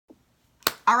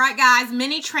All right, guys,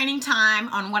 mini training time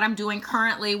on what I'm doing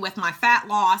currently with my fat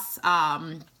loss.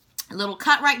 Little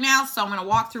cut right now, so I'm going to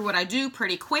walk through what I do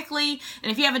pretty quickly. And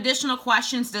if you have additional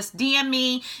questions, just DM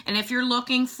me. And if you're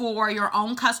looking for your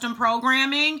own custom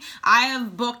programming, I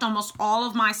have booked almost all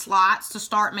of my slots to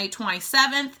start May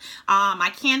 27th.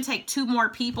 I can take 2 more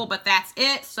people, but that's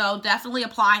it. So definitely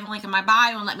apply in the link in my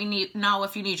bio and let me know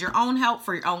if you need your own help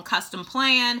for your own custom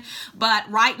plan. But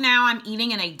right now I'm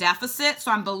eating in a deficit, so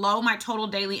I'm below my total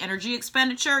daily energy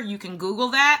expenditure. You can Google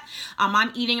that.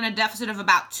 I'm eating in a deficit of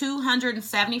about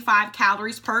 275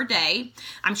 calories per day.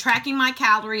 I'm tracking my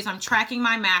calories. I'm tracking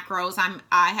my macros.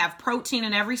 I have protein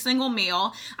in every single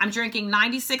meal. I'm drinking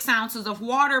 96 ounces of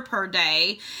water per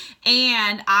day,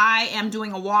 and I am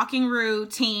doing a walking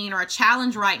routine or a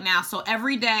challenge right now. So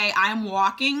every day I'm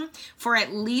walking for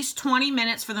at least 20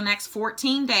 minutes for the next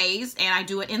 14 days, and I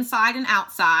do it inside and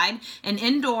outside. And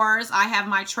indoors, I have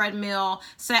my treadmill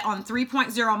set on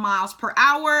 3.0 miles per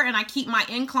hour, and I keep my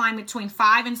incline between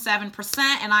 5 and 7%,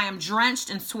 and I am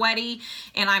drenched in sweat,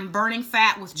 and I'm burning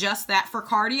fat with just that for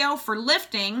cardio. For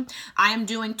lifting, I am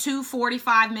doing 2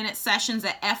 45-minute sessions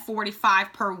at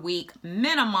F45 per week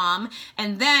minimum,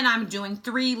 and then I'm doing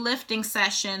 3 lifting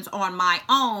sessions on my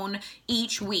own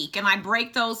each week, and I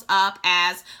break those up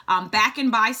as back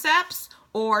and biceps,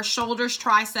 or shoulders,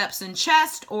 triceps, and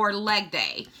chest, or leg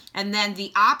day. And then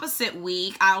the opposite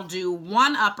week, I'll do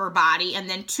 1 upper body and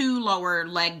then 2 lower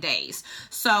leg days.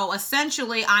 So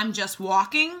essentially, I'm just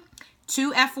walking,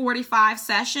 2 F45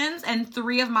 sessions, and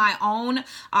 3 of my own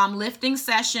lifting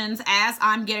sessions as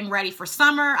I'm getting ready for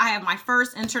summer. I have my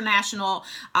first international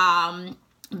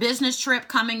business trip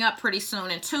coming up pretty soon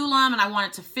in Tulum, and I want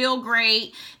it to feel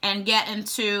great and get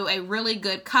into a really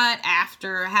good cut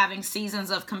after having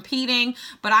seasons of competing.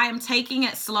 But I am taking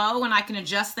it slow, and I can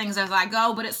adjust things as I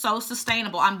go, but it's so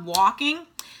sustainable. I'm walking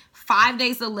 5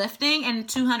 days of lifting and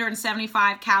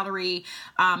 275 calorie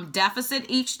deficit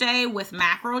each day with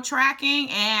macro tracking,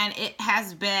 and it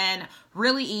has been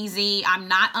really easy. I'm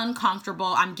not uncomfortable.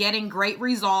 I'm getting great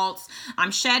results. I'm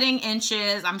shedding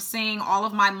inches. I'm seeing all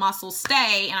of my muscles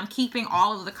stay, and I'm keeping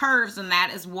all of the curves, and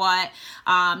that is what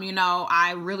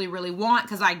I really want,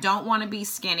 because I don't want to be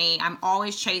skinny. I'm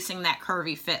always chasing that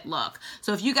curvy fit look.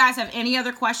 So if you guys have any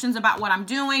other questions about what I'm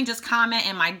doing, just comment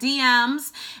in my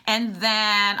DMs, and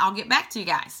then I'll get back to you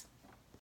guys.